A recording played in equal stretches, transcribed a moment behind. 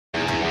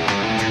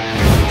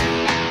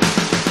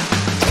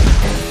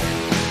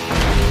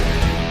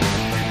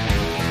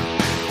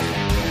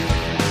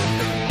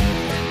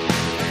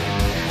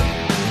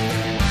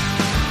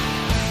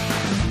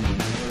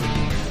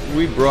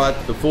we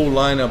brought the full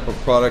lineup of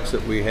products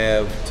that we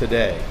have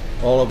today.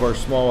 All of our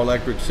small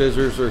electric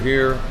scissors are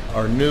here.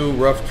 Our new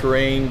rough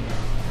terrain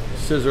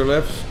scissor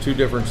lifts, 2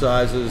 different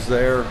sizes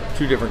there,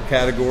 2 different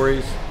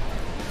categories,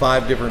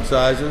 5 different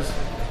sizes.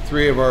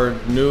 3 of our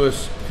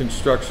newest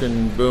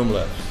construction boom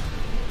lifts.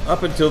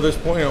 Up until this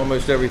point,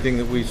 almost everything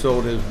that we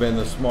sold has been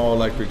the small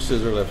electric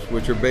scissor lifts,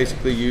 which are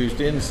basically used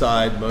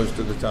inside most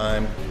of the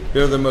time.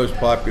 They're the most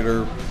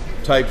popular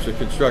types of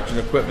construction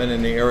equipment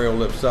in the aerial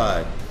lift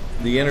side.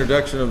 The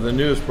introduction of the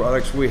newest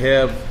products we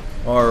have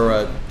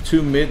are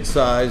 2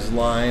 mid-size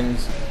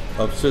lines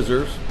of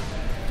scissors,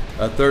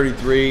 a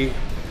 33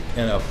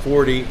 and a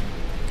 40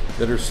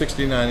 that are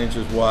 69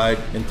 inches wide,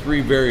 and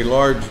 3 very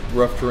large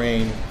rough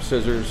terrain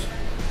scissors,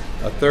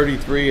 a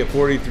 33, a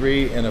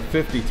 43, and a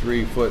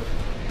 53 foot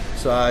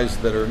size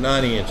that are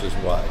 90 inches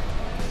wide.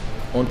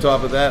 On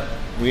top of that,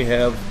 we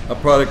have a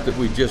product that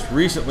we just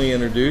recently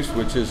introduced,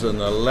 which is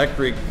an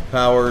electric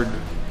powered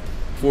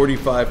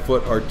 45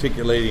 foot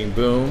articulating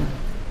boom.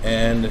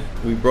 And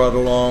we brought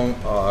along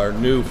our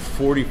new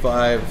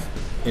 45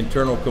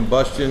 internal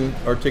combustion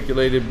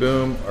articulated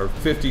boom, our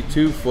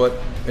 52 foot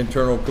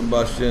internal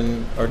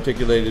combustion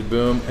articulated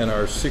boom, and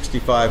our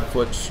 65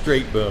 foot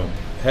straight boom,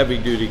 heavy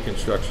duty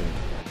construction.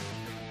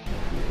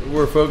 What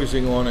we're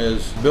focusing on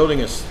is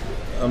building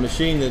a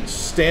machine that's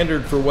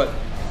standard for what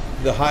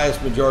the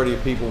highest majority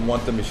of people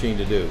want the machine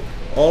to do.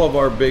 All of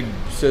our big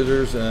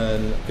scissors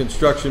and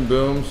construction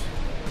booms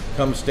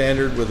come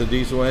standard with a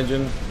diesel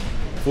engine,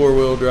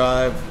 4-wheel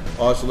drive,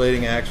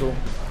 oscillating axle.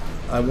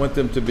 I want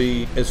them to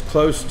be as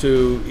close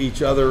to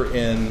each other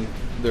in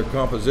their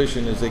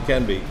composition as they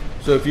can be.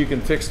 So if you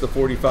can fix the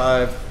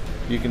 45,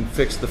 you can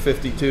fix the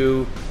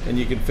 52, and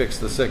you can fix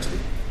the 60.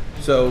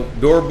 So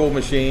durable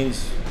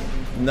machines,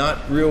 not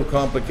real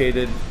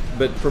complicated,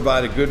 but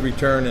provide a good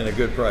return and a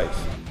good price.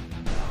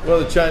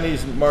 Well, the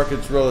Chinese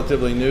market's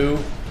relatively new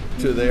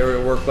to the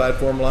aerial work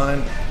platform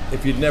line.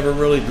 If you'd never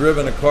really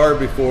driven a car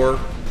before,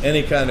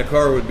 any kind of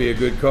car would be a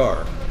good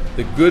car.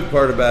 The good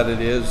part about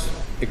it is,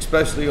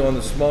 especially on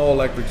the small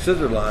electric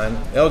scissor line,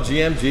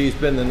 LGMG has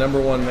been the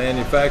 #1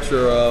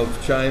 manufacturer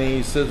of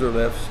Chinese scissor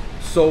lifts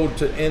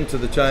sold into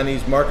the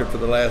Chinese market for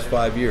the last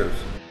 5 years.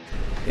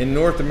 In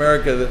North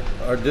America,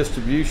 our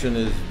distribution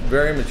is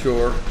very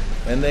mature,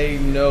 and they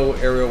know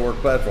aerial work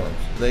platforms.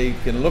 They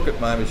can look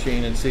at my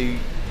machine and see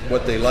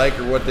what they like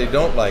or what they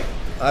don't like.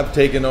 I've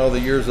taken all the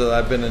years that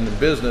I've been in the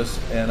business,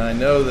 and I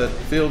know that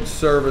field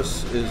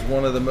service is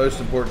one of the most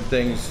important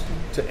things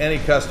to any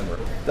customer.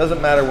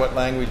 Doesn't matter what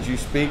language you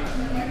speak,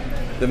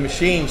 the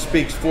machine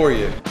speaks for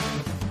you.